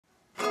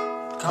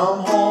come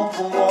home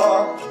from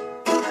work,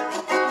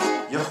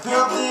 you're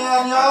filthy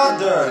and you're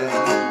dirty.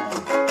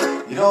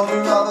 You don't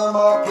do nothing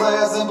but play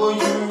a simple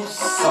youth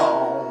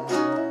song,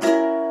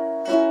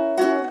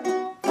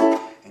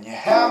 and you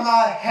have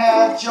not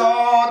had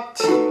your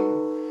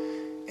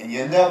tea, and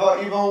you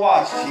never even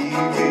watch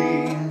TV.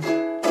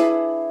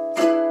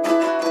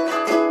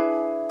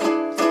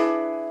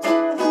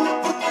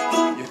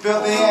 You're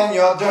filthy and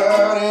you're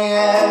dirty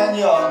and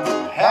you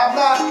have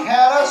not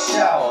had a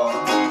shower,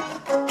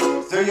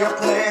 so you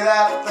play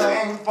that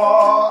thing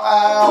for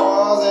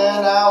hours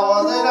and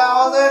hours and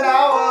hours and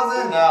hours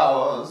and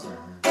hours.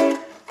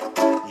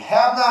 You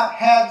have not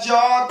had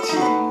your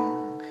tea,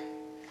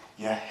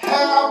 you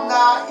have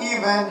not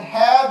even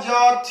had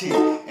your tea,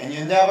 and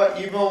you never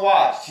even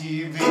watch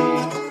TV.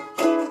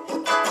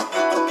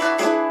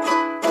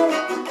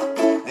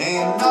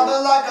 Ain't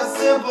nothing like a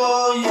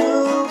simple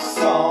youth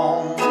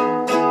song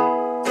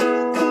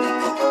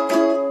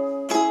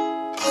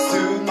to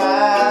soothe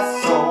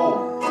my soul.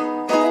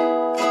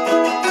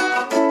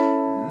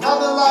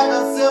 Nothing like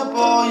a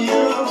simple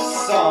youth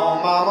song,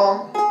 mama,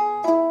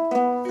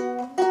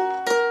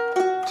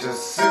 to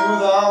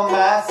soothe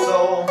my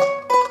soul.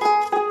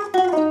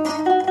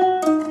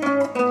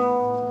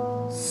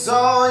 So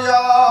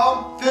you're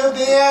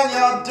filthy and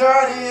you're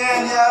dirty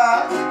and you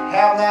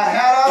have not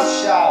had a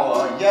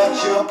shower, yet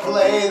you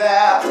play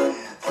that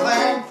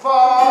thing for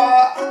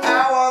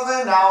hours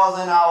and hours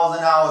and hours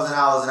and hours and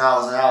hours and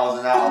hours and hours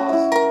and hours.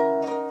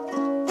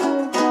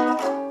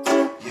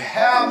 You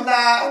have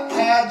not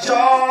had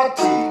your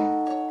tea,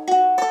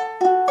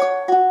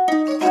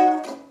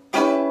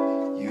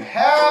 you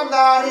have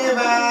not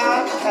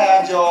even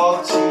had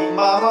your tea,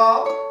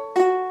 mama.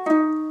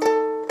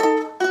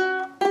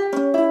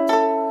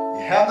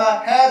 You have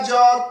not had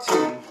your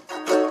tea,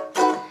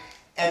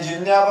 and you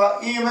never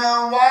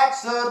even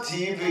watch the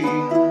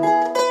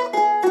TV.